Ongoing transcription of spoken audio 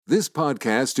This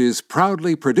podcast is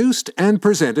proudly produced and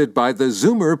presented by the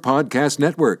Zoomer Podcast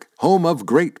Network, home of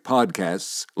great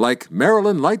podcasts like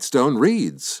Marilyn Lightstone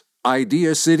Reads,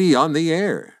 Idea City on the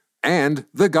Air, and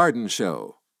The Garden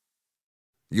Show.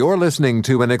 You're listening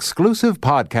to an exclusive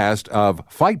podcast of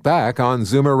Fight Back on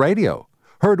Zoomer Radio,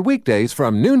 heard weekdays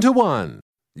from noon to 1.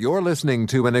 You're listening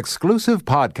to an exclusive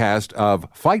podcast of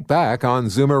Fight Back on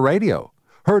Zoomer Radio,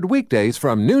 heard weekdays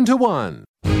from noon to 1.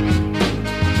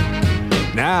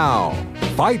 Now,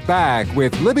 Fight Back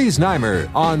with Libby Znaimer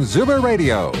on Zoomer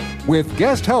Radio with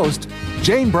guest host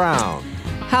Jane Brown.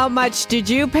 How much did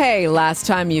you pay last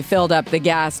time you filled up the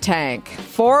gas tank?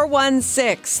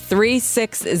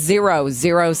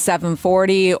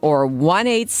 416-360-0740 or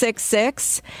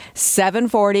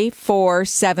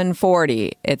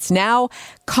 1-866-740-4740. It's now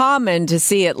common to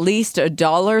see at least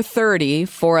 $1.30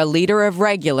 for a liter of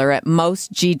regular at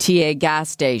most GTA gas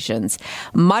stations,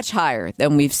 much higher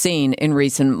than we've seen in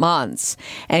recent months.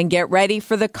 And get ready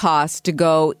for the cost to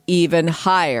go even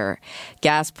higher.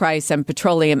 Gas price and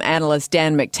petroleum analyst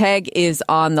Dan McTeague is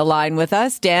on the line with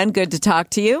us. Dan, good to talk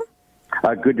to you.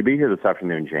 Good to be here this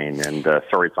afternoon, Jane, and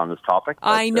sorry it's on this topic. But,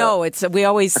 I know. We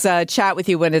always chat with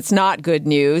you when it's not good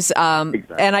news. Exactly.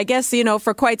 And I guess,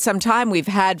 for quite some time we've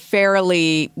had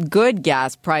fairly good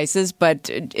gas prices, but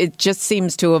it just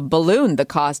seems to have ballooned the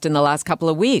cost in the last couple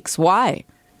of weeks. Why?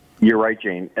 You're right,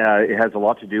 Jane. It has a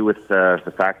lot to do with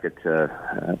the fact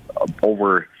that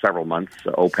over several months,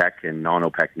 OPEC and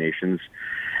non-OPEC nations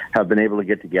have been able to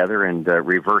get together and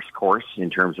reverse course in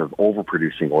terms of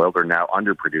overproducing oil. They're now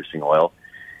underproducing oil,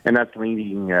 and that's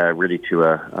leading really to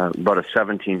about a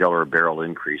 $17 a barrel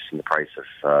increase in the price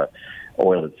of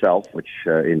oil itself, which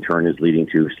in turn is leading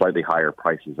to slightly higher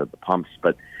prices at the pumps.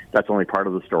 But that's only part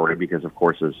of the story because, of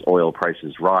course, as oil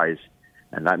prices rise,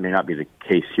 and that may not be the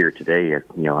case here today.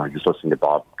 I'm just listening to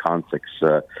Bob Consick's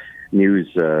news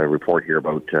report here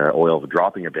about oil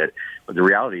dropping a bit. But the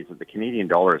reality is that the Canadian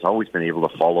dollar has always been able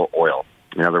to follow oil.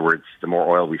 In other words, the more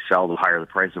oil we sell, the higher the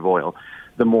price of oil,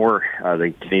 the more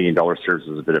the Canadian dollar serves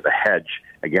as a bit of a hedge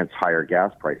against higher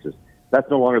gas prices. That's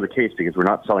no longer the case because we're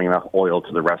not selling enough oil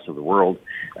to the rest of the world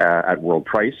at world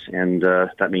price, and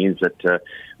that means that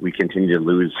we continue to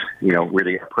lose,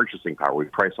 really our purchasing power. We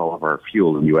price all of our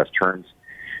fuel in U.S. terms.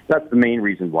 That's the main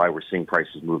reason why we're seeing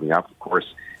prices moving up. Of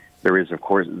course, there is,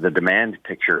 the demand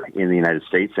picture in the United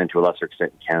States and to a lesser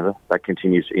extent in Canada. That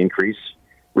continues to increase.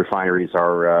 Refineries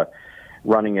are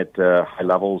running at high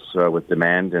levels with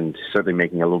demand and certainly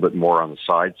making a little bit more on the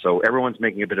side. So everyone's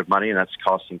making a bit of money, and that's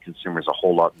costing consumers a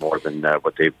whole lot more than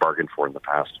what they've bargained for in the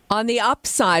past. On the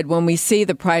upside, when we see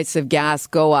the price of gas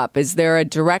go up, is there a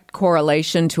direct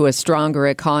correlation to a stronger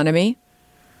economy?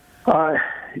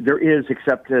 There is,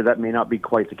 except that may not be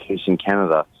quite the case in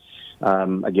Canada.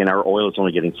 Again, our oil is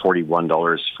only getting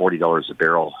 $40 a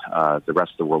barrel. The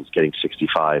rest of the world is getting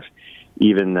 $65.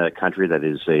 Even a country that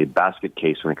is a basket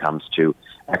case when it comes to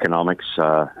economics,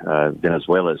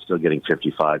 Venezuela is still getting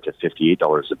 $55 to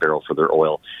 $58 a barrel for their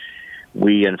oil.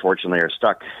 We, unfortunately, are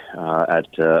stuck at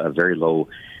a very low,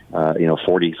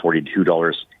 $40,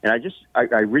 $42. And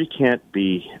I really can't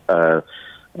be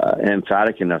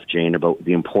emphatic enough, Jane, about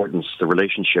the importance, the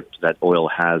relationship that oil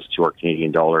has to our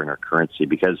Canadian dollar and our currency,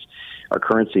 because our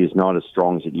currency is not as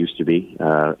strong as it used to be.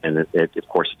 And of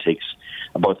course, it takes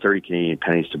about 30 Canadian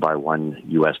pennies to buy $1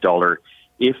 US.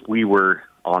 If we were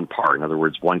on par, in other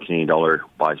words, $1 Canadian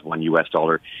buys $1 US,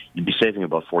 you'd be saving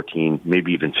about 14,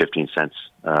 maybe even 15 cents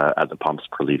at the pumps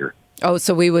per liter. Oh,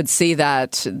 so we would see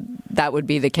that would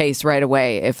be the case right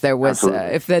away if there was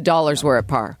if the dollars were at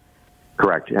par.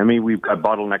 Correct. I mean, we've got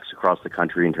bottlenecks across the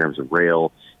country in terms of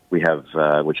rail. We have,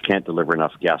 which can't deliver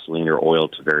enough gasoline or oil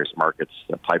to various markets.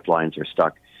 The pipelines are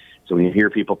stuck. So when you hear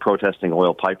people protesting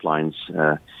oil pipelines,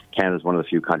 Canada is one of the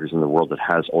few countries in the world that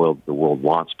has oil the world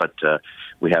wants. But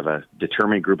we have a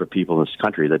determined group of people in this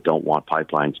country that don't want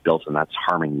pipelines built, and that's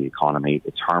harming the economy.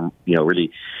 It's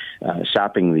really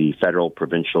sapping the federal,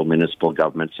 provincial, municipal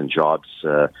governments and jobs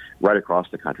right across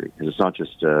the country. And it's not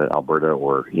just Alberta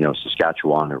or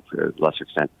Saskatchewan or to a lesser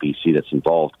extent BC that's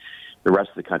involved. The rest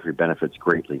of the country benefits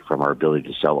greatly from our ability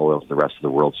to sell oil to the rest of the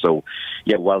world. So,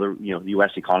 while the U.S.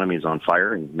 economy is on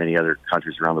fire and many other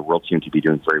countries around the world seem to be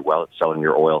doing very well at selling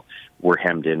their oil, we're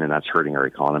hemmed in, and that's hurting our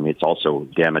economy. It's also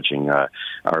damaging our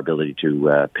ability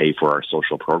to pay for our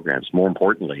social programs. More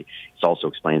importantly, it also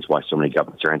explains why so many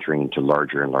governments are entering into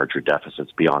larger and larger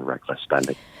deficits beyond reckless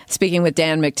spending. Speaking with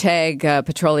Dan McTeague,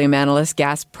 petroleum analyst,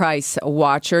 gas price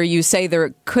watcher, you say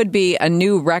there could be a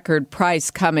new record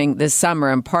price coming this summer,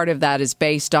 and part of that is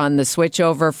based on the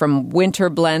switchover from winter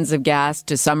blends of gas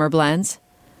to summer blends?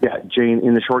 Yeah, Jane,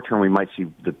 in the short term, we might see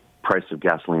the price of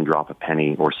gasoline drop a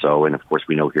penny or so. And of course,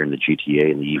 we know here in the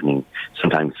GTA in the evening,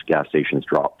 sometimes gas stations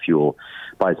drop fuel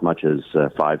by as much as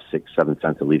 5, 6, 7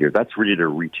 cents a liter. That's really the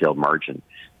retail margin.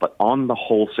 But on the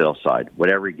wholesale side,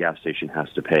 what every gas station has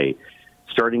to pay,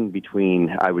 starting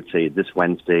between, I would say, this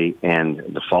Wednesday and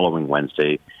the following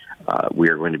Wednesday, we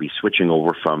are going to be switching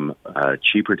over from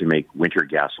cheaper to make winter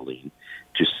gasoline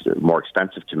to more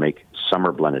expensive to make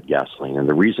summer blended gasoline. And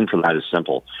the reason for that is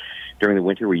simple. During the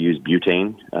winter, we use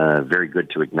butane, very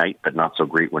good to ignite, but not so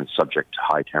great when subject to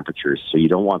high temperatures. So you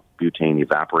don't want butane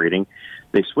evaporating.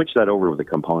 They switch that over with a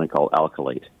component called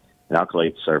alkylate. And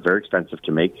alkylates are very expensive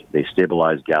to make. They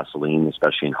stabilize gasoline,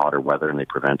 especially in hotter weather, and they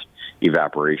prevent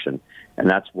evaporation. And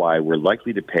that's why we're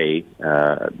likely to pay,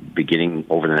 beginning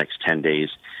over the next 10 days,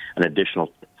 an additional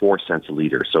 4 cents a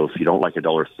liter. So if you don't like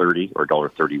 $1.30 or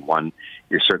 $1.31,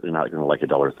 you're certainly not going to like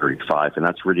 $1.35. And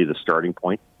that's really the starting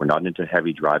point. We're not into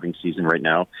heavy driving season right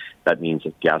now. That means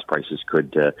that gas prices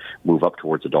could move up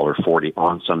towards $1.40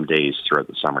 on some days throughout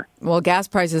the summer. Well, gas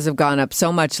prices have gone up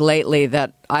so much lately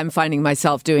that I'm finding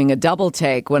myself doing a double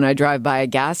take when I drive by a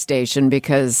gas station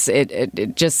because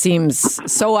it just seems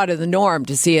so out of the norm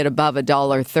to see it above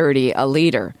 $1.30 a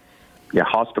liter. Yeah,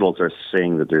 hospitals are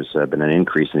saying that there's been an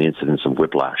increase in the incidence of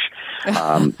whiplash.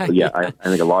 I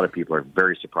think a lot of people are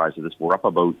very surprised at this. We're up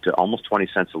about almost 20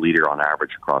 cents a liter on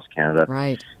average across Canada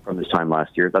from this time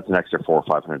last year. That's an extra $400 or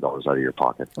 $500 out of your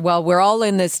pocket. Well, we're all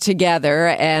in this together,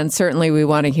 and certainly we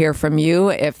want to hear from you.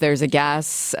 If there's a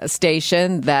gas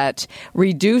station that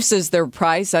reduces their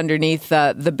price underneath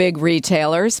the big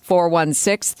retailers,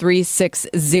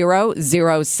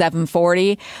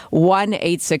 416-360-0740,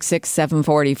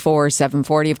 1-866-740-4740.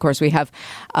 Of course, we have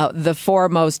the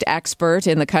foremost expert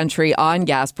in the country on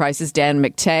gas prices, Dan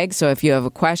McTagg. So if you have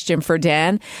a question for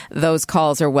Dan, those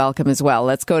calls are welcome as well.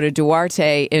 Let's go to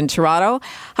Duarte in Toronto.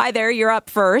 Hi there, you're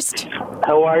up first.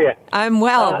 How are you? I'm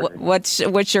well.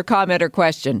 What's your comment or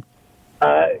question?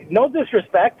 No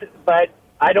disrespect, but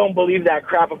I don't believe that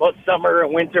crap about summer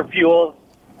and winter fuel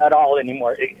at all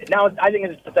anymore. Now, I think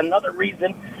it's just another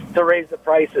reason to raise the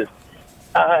prices.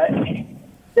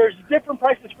 There's different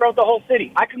prices throughout the whole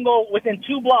city. I can go within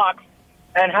 2 blocks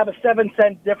and have a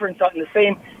 7-cent difference on the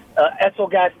same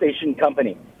Esso gas station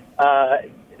company.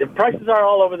 The prices are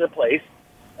all over the place.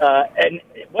 And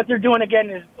what they're doing, again,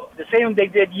 is the same they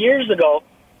did years ago.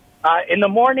 In the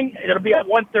morning, it'll be at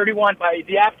 $1.31. By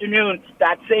the afternoon,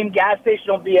 that same gas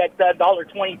station will be at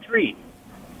 $1.23.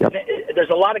 Yep. There's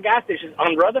a lot of gas stations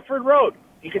on Rutherford Road.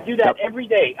 You can do that every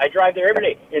day. I drive there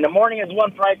every day. In the morning, it's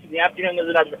one price. In the afternoon,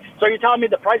 there's another. So you're telling me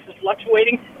the price is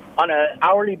fluctuating on an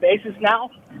hourly basis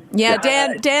now? Yeah,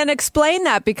 Dan, explain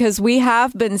that, because we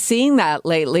have been seeing that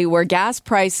lately where gas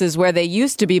prices, where they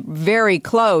used to be very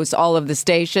close, all of the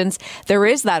stations, there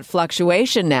is that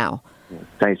fluctuation now.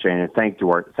 Thanks, Jane. And thank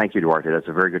you, Duarte. That's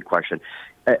a very good question.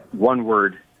 One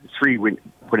word, 3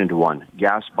 put into one,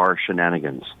 gas bar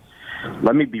shenanigans.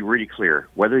 Let me be really clear.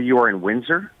 Whether you are in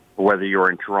Windsor, or whether you're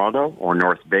in Toronto or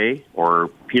North Bay or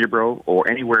Peterborough or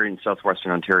anywhere in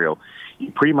southwestern Ontario,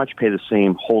 you pretty much pay the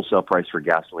same wholesale price for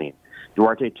gasoline.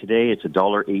 Duarte, today it's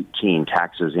 $1.18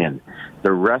 taxes in.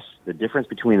 The rest, the difference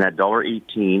between that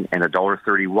 $1.18 and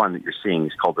 $1.31 that you're seeing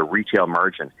is called the retail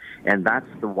margin. And that's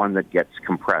the one that gets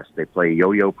compressed. They play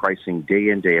yo-yo pricing day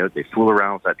in, day out. They fool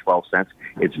around with that 12 cents.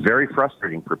 It's very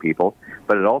frustrating for people,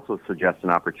 but it also suggests an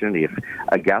opportunity. If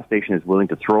a gas station is willing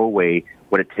to throw away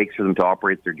what it takes for them to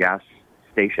operate their gas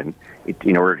station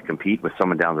in order to compete with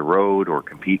someone down the road or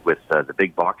compete with the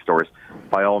big box stores,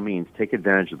 by all means, take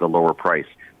advantage of the lower price.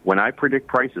 When I predict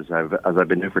prices, as I've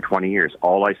been doing for 20 years,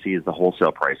 all I see is the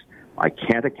wholesale price. I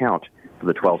can't account for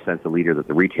the 12 cents a liter that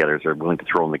the retailers are willing to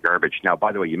throw in the garbage. Now,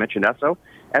 by the way, you mentioned Esso.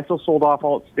 Esso sold off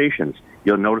all its stations.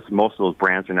 You'll notice most of those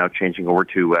brands are now changing over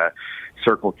to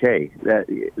Circle K.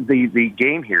 The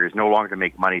game here is no longer to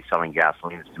make money selling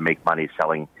gasoline. It's to make money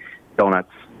selling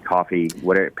donuts, coffee,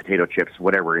 whatever, potato chips,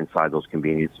 whatever inside those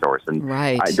convenience stores. And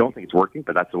I don't think it's working,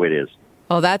 but that's the way it is.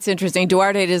 Oh, that's interesting.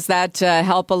 Duarte, does that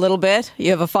help a little bit?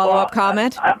 You have a follow-up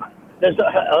comment? There's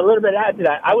a little bit add to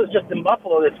that. I was just in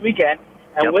Buffalo this weekend,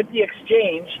 and without the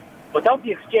exchange,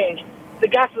 the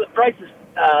gas price is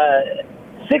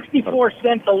 64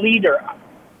 cents a liter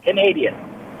Canadian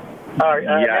or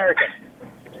American.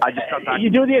 I just got back. You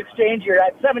do the exchange, you're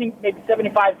at 70, maybe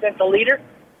 75 cents a liter.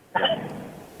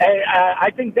 And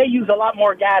I think they use a lot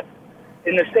more gas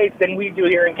in the States than we do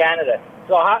here in Canada.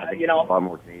 So, I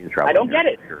don't get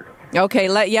it. Okay,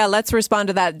 let's respond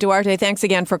to that. Duarte, thanks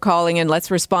again for calling, and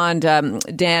let's respond,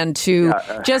 Dan, to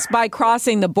just by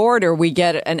crossing the border, we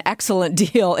get an excellent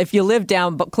deal. If you live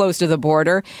down close to the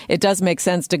border, it does make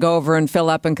sense to go over and fill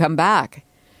up and come back.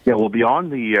 Yeah, well,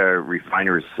 beyond the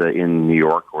refiners in New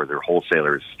York or their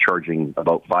wholesalers charging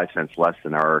about 5 cents less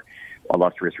than our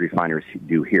illustrious refiners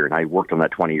do here, and I worked on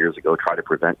that 20 years ago, try to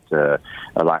prevent a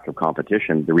lack of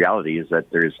competition. The reality is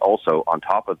that there's also, on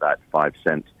top of that 5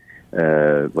 cent,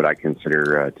 what I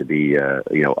consider to be,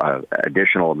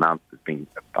 additional amount that's being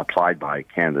applied by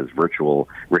Canada's virtual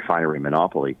refinery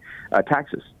monopoly,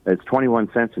 taxes. It's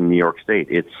 21 cents in New York State.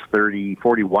 It's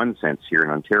 41 cents here in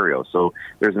Ontario. So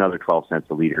there's another 12 cents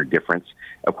a liter difference.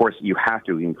 Of course, you have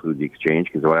to include the exchange,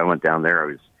 because when I went down there, I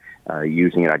was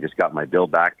using it. I just got my bill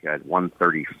back at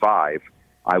 $1.35.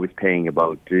 I was paying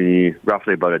about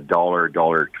roughly about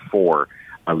 $1.04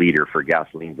 a liter for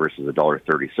gasoline versus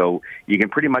 $1.30. So you can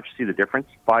pretty much see the difference.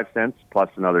 5 cents plus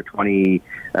another 21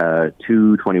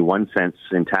 cents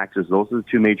in taxes. Those are the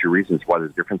two major reasons why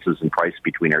there's differences in price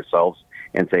between ourselves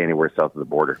and, say, anywhere south of the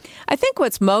border. I think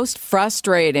what's most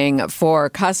frustrating for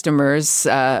customers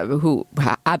who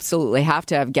absolutely have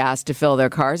to have gas to fill their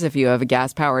cars if you have a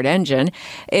gas-powered engine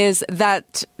is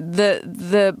that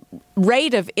the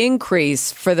rate of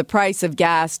increase for the price of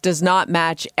gas does not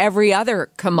match every other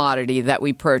commodity that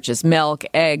we purchase. Milk,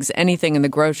 eggs, anything in the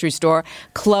grocery store,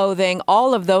 clothing,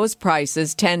 all of those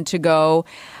prices tend to go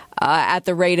at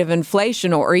the rate of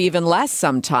inflation or even less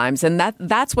sometimes. And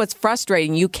that's what's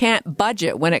frustrating. You can't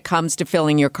budget when it comes to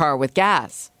filling your car with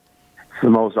gas. It's the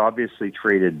most obviously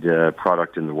traded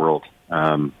product in the world,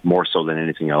 more so than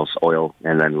anything else, oil,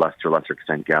 and then to a lesser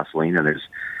extent gasoline. And there's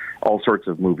all sorts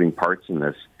of moving parts in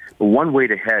this. But one way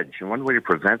to hedge and one way to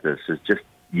prevent this is just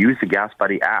use the Gas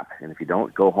Buddy app. And if you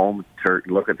don't, go home to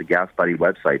look at the Gas Buddy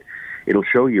website. It'll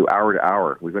show you hour to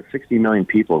hour. We've got 60 million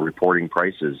people reporting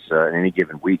prices in any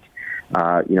given week.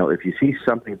 If you see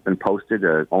something that's been posted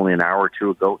only an hour or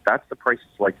two ago, that's the price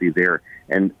that's likely there.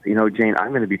 And, Jane, I'm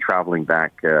going to be traveling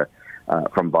back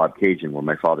from Bob Cajun, where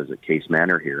my father's at Case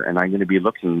Manor here, and I'm going to be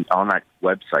looking on that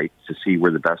website to see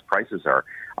where the best prices are.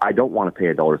 I don't want to pay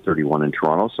 $1.31 in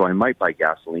Toronto, so I might buy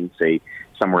gasoline, say,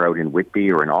 somewhere out in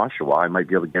Whitby or in Oshawa. I might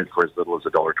be able to get it for as little as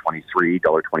 $1.23,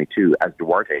 $1.22, as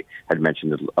Duarte had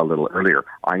mentioned a little earlier.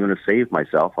 I'm going to save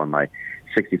myself on my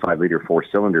 65-liter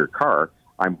four-cylinder car.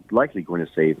 I'm likely going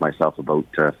to save myself about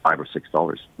 $5 or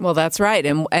 $6. Well, that's right.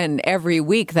 And every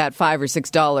week that $5 or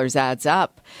 $6 adds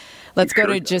up. Let's go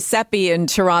to Giuseppe in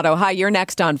Toronto. Hi, you're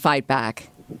next on Fight Back.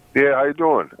 Yeah, how you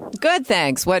doing? Good,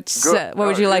 thanks. What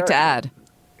would you like to add?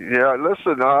 Yeah,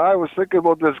 listen, I was thinking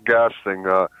about this gas thing.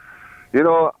 I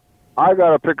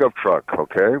got a pickup truck,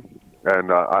 okay?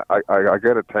 And I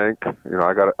get a tank.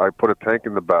 I put a tank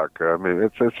in the back. I mean,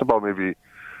 it's about maybe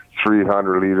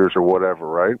 300 liters or whatever,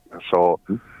 right? So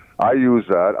I use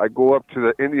that. I go up to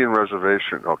the Indian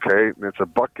reservation, okay? And it's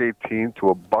 $1.18 to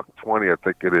 $1.20, I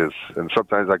think it is. And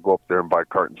sometimes I go up there and buy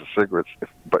cartons of cigarettes.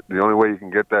 But the only way you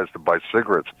can get that is to buy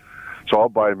cigarettes. So I'll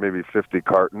buy maybe 50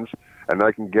 cartons, and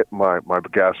I can get my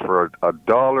gas for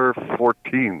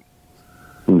 $1.14.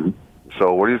 Mm-hmm.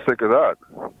 So what do you think of that?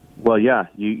 Well, yeah,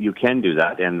 you can do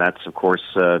that, and that's, of course,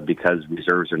 because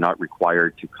reserves are not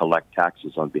required to collect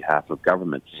taxes on behalf of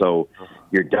government. So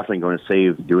you're definitely going to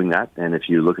save doing that, and if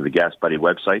you look at the Gas Buddy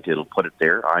website, it'll put it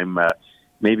there. I'm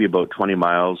maybe about 20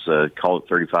 miles, call it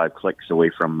 35 clicks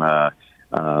away from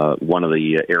one of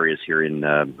the areas here in,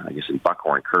 in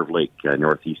Buckhorn, Curve Lake,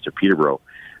 northeast of Peterborough.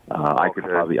 I'm looking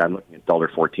at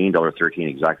 $1.14, $1.13,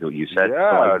 exactly what you said.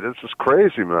 Yeah, this is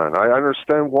crazy, man. I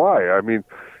understand why. I mean,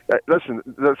 listen,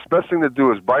 the best thing to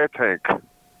do is buy a tank,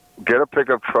 get a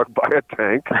pickup truck, buy a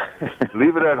tank,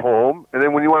 leave it at home, and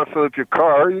then when you want to fill up your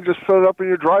car, you just fill it up in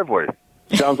your driveway.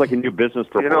 Sounds like a new business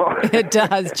proposal. It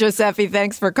does. Giuseppe,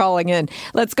 thanks for calling in.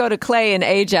 Let's go to Clay in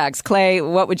Ajax. Clay,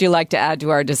 what would you like to add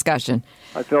to our discussion?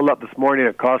 I filled up this morning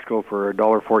at Costco for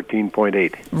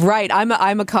 $1.14.8. Right.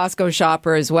 I'm a Costco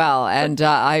shopper as well, and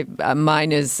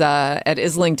mine is at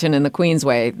Islington in the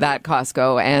Queensway, that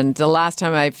Costco. And the last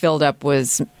time I filled up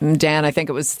was, Dan, I think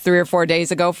it was 3 or 4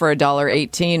 days ago for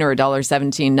 $1.18 or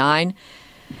 $1.17.9.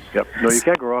 Yep. No, you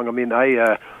can't go wrong. I mean,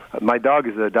 my dog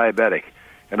is a diabetic.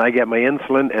 And I get my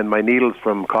insulin and my needles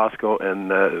from Costco,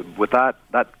 and with that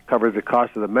covers the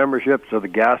cost of the membership. So the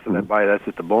gas that I buy, that's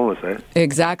just a bonus, eh?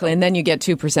 Exactly, and then you get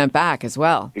 2% back as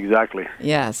well. Exactly.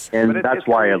 Yes, and that's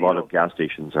why a lot of gas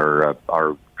stations are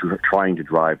trying to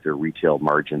drive their retail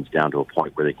margins down to a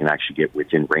point where they can actually get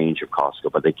within range of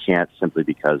Costco, but they can't simply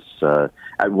because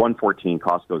at $1.14,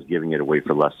 Costco is giving it away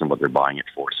for less than what they're buying it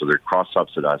for. So they're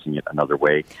cross-subsidizing it another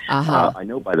way. I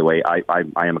know, by the way, I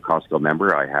am a Costco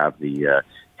member. I have the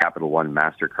Capital One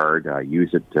MasterCard. I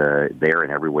use it there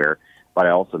and everywhere. But I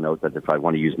also note that if I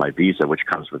want to use my Visa, which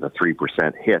comes with a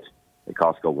 3% hit,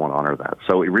 Costco won't honor that.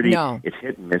 So it's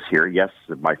hit and miss here. Yes,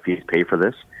 my fees pay for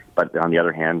this, but on the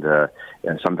other hand,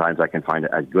 sometimes I can find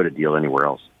as good a deal anywhere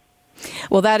else.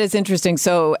 Well, that is interesting.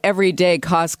 So every day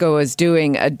Costco is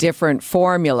doing a different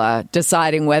formula,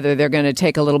 deciding whether they're going to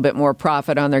take a little bit more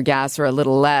profit on their gas or a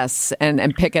little less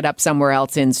and pick it up somewhere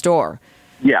else in store.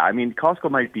 Yeah, I mean, Costco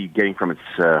might be getting from its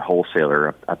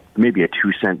wholesaler maybe a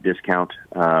 2-cent discount.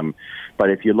 But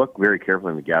if you look very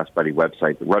carefully on the Gas Buddy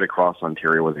website, right across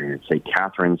Ontario, whether you're in, say,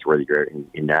 Catherine's, whether you're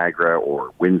in Niagara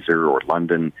or Windsor or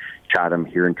London, Chatham,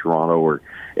 here in Toronto,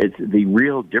 the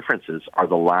real differences are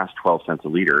the last 12 cents a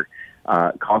litre.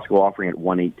 Costco offering at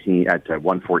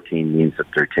 114 means that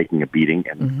they're taking a beating,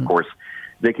 and of course,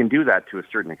 they can do that to a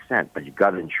certain extent, but you've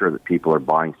got to ensure that people are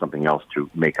buying something else to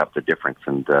make up the difference.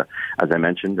 And as I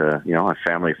mentioned, a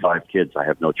family of 5 kids, I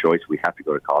have no choice. We have to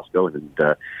go to Costco,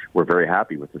 and we're very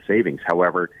happy with the savings.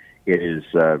 However, it is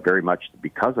very much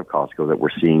because of Costco that we're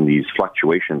seeing these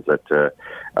fluctuations that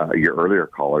your earlier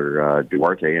caller,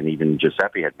 Duarte, and even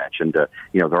Giuseppe had mentioned.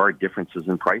 There are differences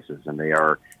in prices, and they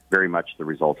are very much the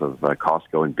result of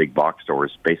Costco and big box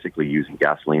stores basically using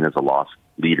gasoline as a loss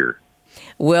leader.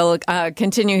 We'll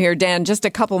continue here, Dan. Just a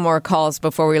couple more calls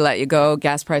before we let you go.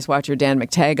 Gas price watcher Dan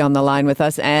McTagg on the line with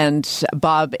us, and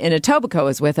Bob in Etobicoke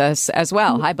is with us as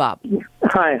well. Hi, Bob.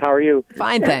 Hi, how are you?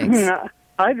 Fine, thanks.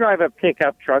 I drive a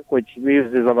pickup truck, which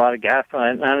uses a lot of gas on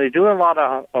it, and I do a lot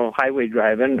of highway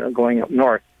driving going up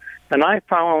north. And I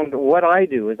found what I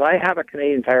do is I have a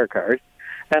Canadian Tire card,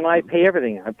 and I pay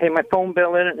everything. I pay my phone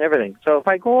bill in it and everything. So if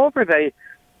I go over the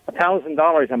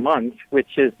 $1,000 a month,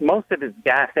 which is most of it's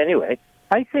gas anyway,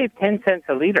 I save 10 cents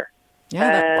a liter.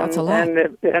 Yeah, that's a lot.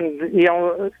 And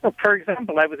for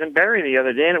example, I was in Barrie the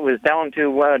other day, and it was down to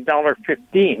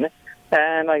 $1.15,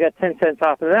 and I got 10 cents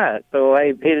off of that. So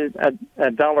I paid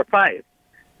 $1.05.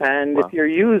 And if you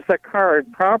use the card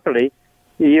properly,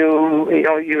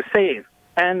 you save.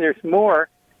 And there's more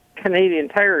Canadian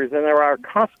Tires than there are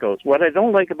Costco's. What I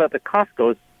don't like about the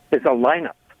Costco's is the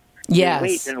lineup. Yes.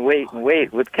 You wait and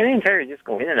wait. With Canadian Tire, you just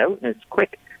go in and out, and it's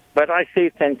quick. But I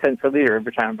save 10 cents a litre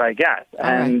every time I buy gas,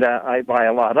 and I buy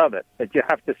a lot of it. But you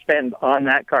have to spend on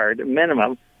that card a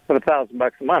minimum of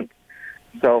 $1,000 a month.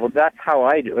 So that's how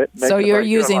I do it. So you're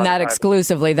using that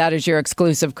exclusively. That is your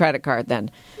exclusive credit card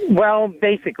then? Well,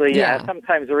 basically, yeah.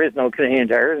 Sometimes there is no Canadian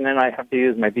Tire, and then I have to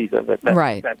use my Visa. But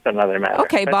that's another matter.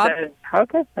 Okay, Bob.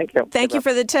 Okay, thank you. Thank you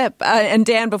for the tip. And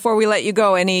Dan, before we let you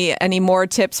go, any more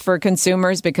tips for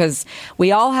consumers? Because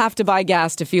we all have to buy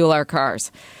gas to fuel our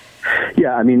cars.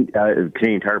 Yeah, I mean,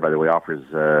 Canadian Tire, by the way, offers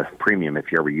premium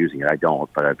if you're ever using it. I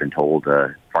don't, but I've been told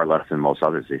far less than most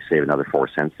others. They save another 4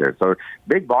 cents there. So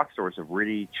big box stores have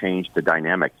really changed the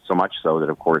dynamic, so much so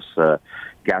that, of course,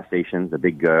 gas stations, the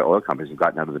big oil companies have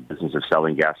gotten out of the business of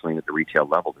selling gasoline at the retail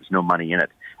level. There's no money in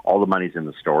it. All the money's in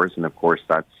the stores, and, of course,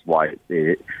 that's why,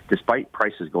 despite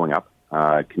prices going up,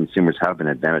 consumers have an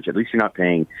advantage. At least you're not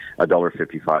paying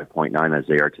 $1.55.9 as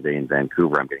they are today in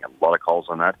Vancouver. I'm getting a lot of calls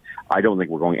on that. I don't think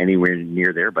we're going anywhere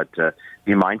near there, but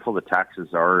be mindful that taxes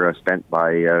are spent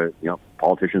by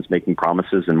politicians making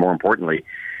promises, and more importantly,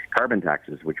 carbon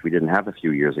taxes, which we didn't have a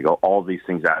few years ago. All these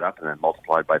things add up, and then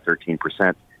multiplied by 13%,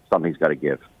 something's got to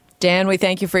give. Dan, we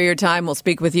thank you for your time. We'll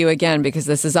speak with you again because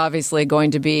this is obviously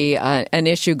going to be an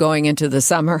issue going into the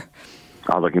summer.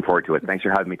 I'm looking forward to it. Thanks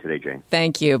for having me today, Jane.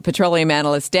 Thank you. Petroleum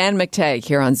analyst Dan McTagg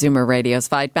here on Zoomer Radio's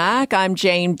Fight Back. I'm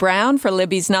Jane Brown for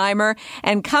Libby Znaimer.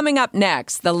 And coming up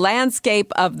next, the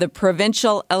landscape of the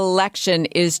provincial election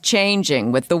is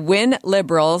changing with the Win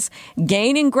Liberals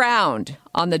gaining ground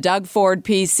on the Doug Ford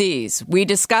PCs. We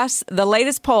discuss the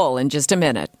latest poll in just a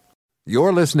minute.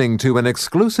 You're listening to an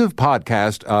exclusive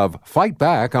podcast of Fight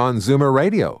Back on Zoomer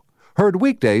Radio. Heard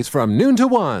weekdays from noon to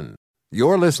 1.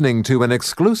 You're listening to an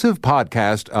exclusive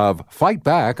podcast of Fight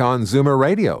Back on Zoomer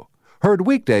Radio. Heard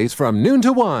weekdays from noon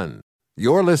to 1.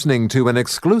 You're listening to an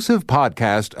exclusive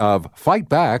podcast of Fight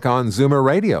Back on Zoomer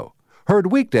Radio. Heard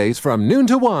weekdays from noon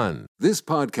to 1. This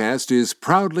podcast is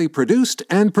proudly produced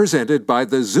and presented by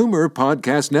the Zoomer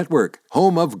Podcast Network,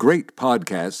 home of great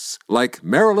podcasts like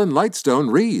Marilyn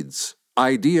Lightstone Reads,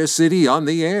 Idea City on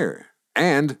the Air,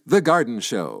 and The Garden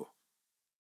Show.